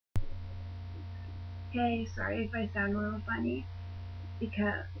Hey, sorry if I sound a little funny,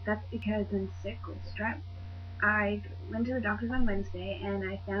 that's because I'm sick with strep. I went to the doctor's on Wednesday and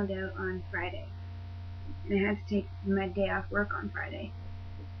I found out on Friday. And I had to take my day off work on Friday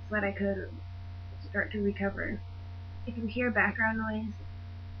so that I could start to recover. If you hear background noise,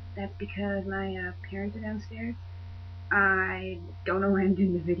 that's because my parents are downstairs. I don't know why I'm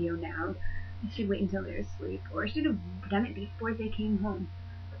doing the video now. I should wait until they're asleep, or I should have done it before they came home.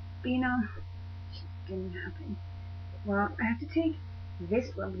 But you know, it just didn't happen. Well, I have to take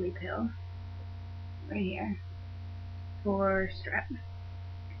this lovely pill right here for strep.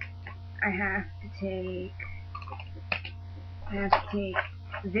 I have to take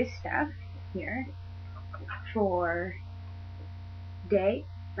this stuff here for day,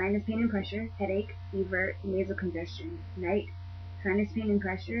 sinus pain and pressure, headache, fever, nasal congestion. Night, sinus pain and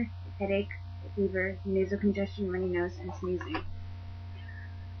pressure, headache, fever, nasal congestion, runny nose, and sneezing.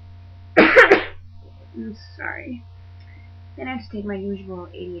 I'm sorry. Then I have to take my usual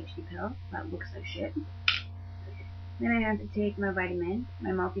ADHD pill that looks like shit. Then I have to take my vitamin, my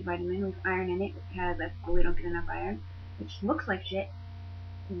multivitamin with iron in it because I fully don't get enough iron, which looks like shit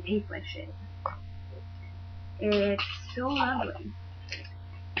and tastes like shit. It's so lovely.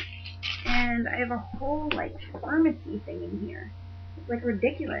 And I have a whole, pharmacy thing in here. It's,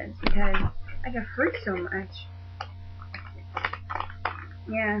 ridiculous because I get hurt so much.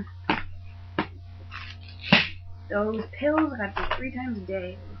 Yeah. Those pills I got to take 3 times a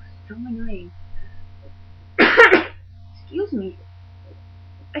day. So annoying. Excuse me.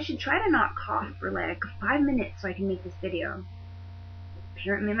 I should try to not cough for 5 minutes so I can make this video.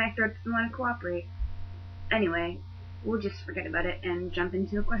 Apparently my throat doesn't want to cooperate. Anyway, we'll just forget about it and jump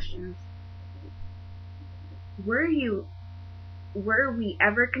into the questions. Were we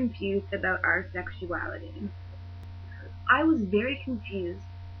ever confused about our sexuality? I was very confused.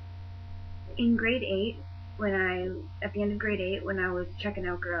 In grade 8, at the end of grade 8, when I was checking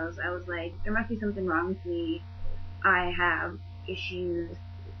out girls, I was like, there must be something wrong with me. I have issues,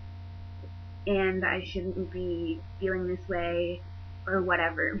 and I shouldn't be feeling this way, or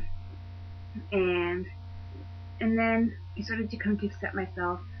whatever. And then I started to come to accept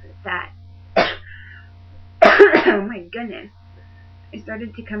myself that, oh my goodness, I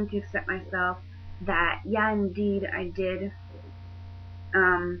started to come to accept myself that, yeah, indeed, I did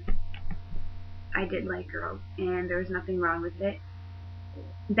like girls, and there was nothing wrong with it.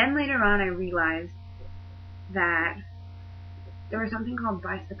 Then later on, I realized that there was something called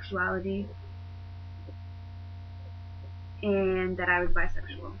bisexuality, and that I was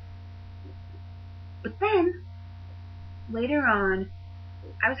bisexual. But then, later on,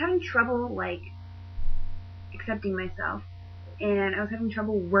 I was having trouble, accepting myself, and I was having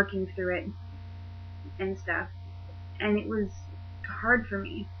trouble working through it and stuff, and it was hard for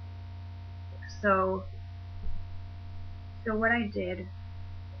me. So what I did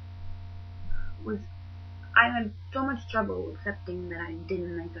was, I had so much trouble accepting that I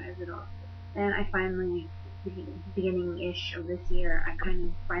didn't like guys at all. And I finally, beginning-ish of this year, I kind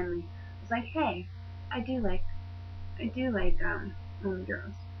of finally was like, hey, I do like only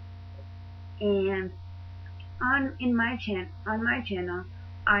girls. And on my channel,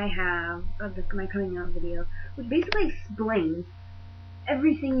 I have my coming out video, which basically explains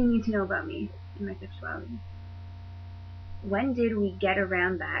everything you need to know about me and my sexuality. When did we get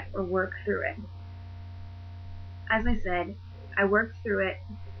around that or work through it? As I said, I worked through it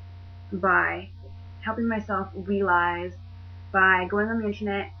by helping myself realize, by going on the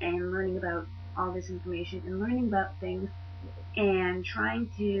internet and learning about all this information and learning about things and trying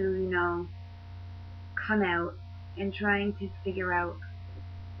to, come out and trying to figure out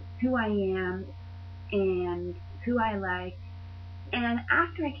who I am and who I like. And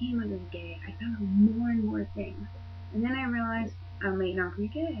after I came out as gay, I found out more and more things. And then I realized I might not be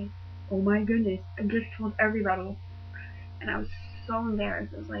gay. Oh my goodness, I just told everybody. And I was so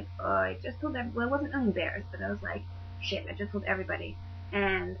embarrassed. I was like, oh, I just told everybody. Well, I wasn't really embarrassed, but I was like, shit, I just told everybody.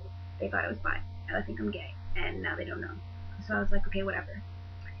 And they thought it was fine. And I think I'm gay. And now they don't know. So I was like, okay, whatever.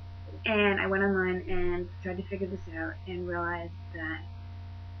 And I went online and tried to figure this out and realized that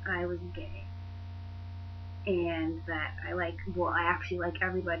I was gay. And that I actually like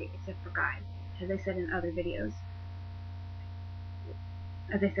everybody except for guys. As I said in other videos.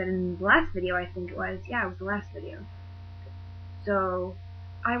 As I said in the last video, I think it was. Yeah, it was the last video. So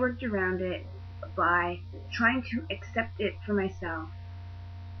I worked around it by trying to accept it for myself,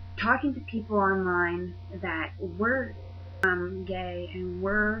 talking to people online that were gay and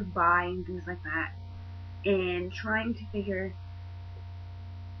were bi and things like that, and trying to figure,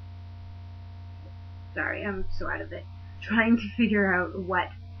 sorry, I'm so out of it, trying to figure out what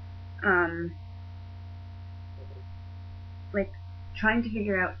like trying to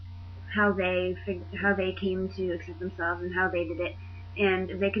figure out how they came to accept themselves and how they did it, and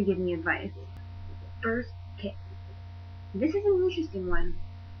if they could give me advice. First kiss. This is an interesting one.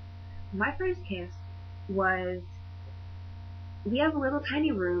 My first kiss was, we have a little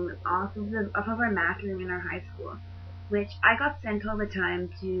tiny room off of our math room in our high school, which I got sent all the time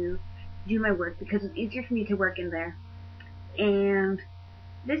to do my work because it was easier for me to work in there. And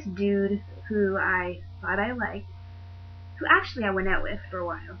this dude who I thought I liked, who actually I went out with for a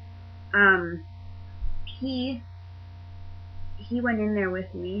while, he went in there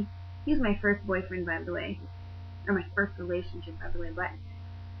with me. He was my first boyfriend, by the way, or my first relationship, by the way, but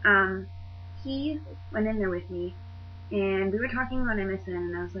he went in there with me, and we were talking on MSN,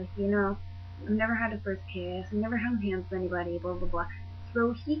 and I was like, I've never had a first kiss, I've never held hands with anybody, blah, blah, blah.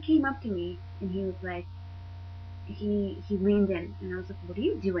 So he came up to me, and he was like, he leaned in, and I was like, what are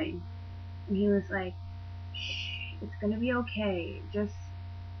you doing? And he was like, shh, it's gonna be okay, just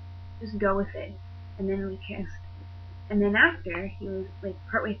go with it. And then we kissed. And then after, he was like,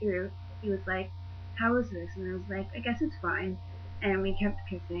 partway through, he was like, how is this? And I was like, I guess it's fine. And we kept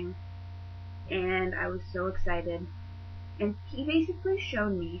kissing, and I was so excited. And he basically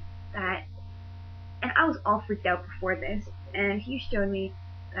showed me that, and I was all freaked out before this, and he showed me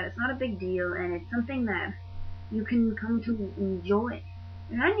that it's not a big deal, and it's something that you can come to enjoy.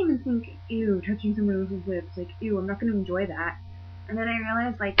 And I didn't even think, ew, touching someone else's lips, like, ew, I'm not gonna enjoy that. And then I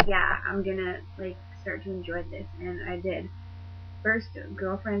realized, like, yeah, I'm gonna, like, start to enjoy this, and I did. First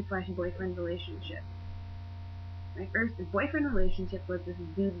girlfriend/boyfriend relationship. My first boyfriend relationship was this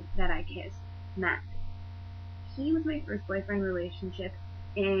dude that I kissed, Matt. He was my first boyfriend relationship,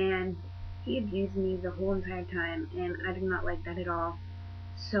 and he abused me the whole entire time, and I did not like that at all.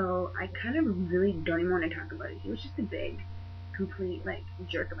 So I kind of really don't even want to talk about it. He was just a big, complete, like,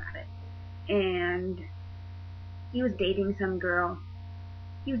 jerk about it. And he was dating some girl.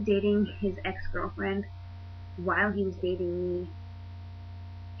 He was dating his ex-girlfriend while he was dating me,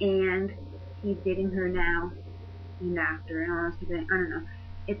 and he's dating her now and after, and all this stuff. I don't know.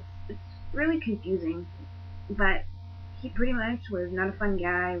 It's really confusing, but he pretty much was not a fun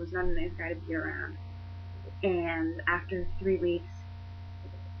guy, was not a nice guy to be around. And after 3 weeks,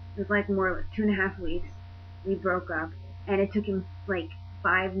 it was like more like 2.5 weeks, we broke up, and it took him like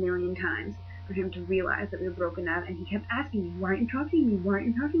 5 million times for him to realize that we were broken up, and he kept asking me, why aren't you talking to me? Why aren't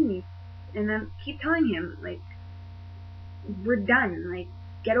you talking to me? And then keep telling him, like, we're done, like,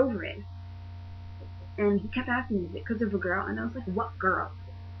 get over it. And he kept asking me, is it because of a girl? And I was like, what girl?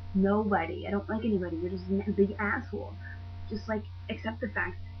 Nobody. I don't like anybody. You're just a big asshole. Just, like, accept the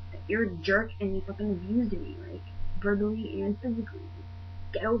fact that you're a jerk and you fucking abused me, like, verbally and physically.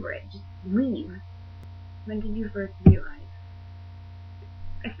 Get over it. Just leave. When did you first realize?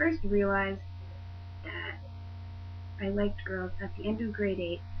 I first realized that I liked girls at the end of grade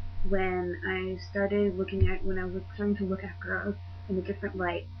 8 when I was starting to look at girls in a different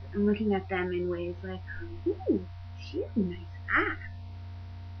light and looking at them in ways like, ooh, she has a nice ass.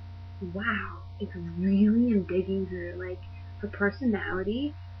 Wow, it's really am digging her, like, her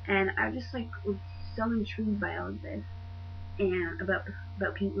personality, and I just, like, was so intrigued by all of this, and about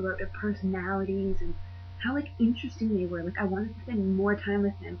people, about their personalities, and how, like, interesting they were. Like, I wanted to spend more time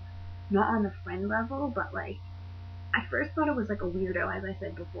with them, not on the friend level, but, like, I first thought it was, like, a weirdo, as I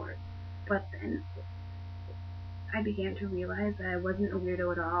said before, but then I began to realize that I wasn't a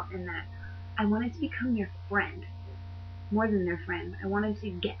weirdo at all, and that I wanted to become their friend, more than their friend. I wanted to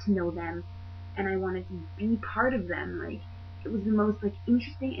get to know them, and I wanted to be part of them. Like, it was the most, like,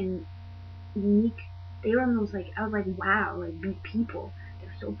 interesting and unique. They were almost like, I was like, wow, like, these people,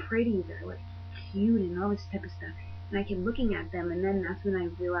 they're so pretty, they're, like, cute, and all this type of stuff. And I kept looking at them, and then that's when I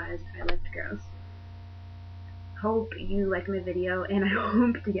realized I liked girls. Hope you like my video, and I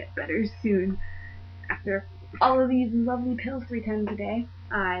hope to get better soon. After all of these lovely pills 3 times a day,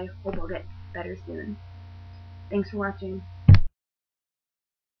 I hope I'll get better soon. Thanks for watching.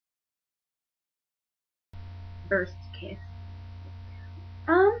 First kiss.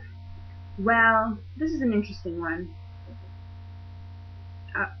 Well, this is an interesting one.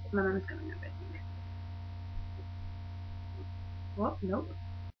 My mom is coming up, I think. Well, nope.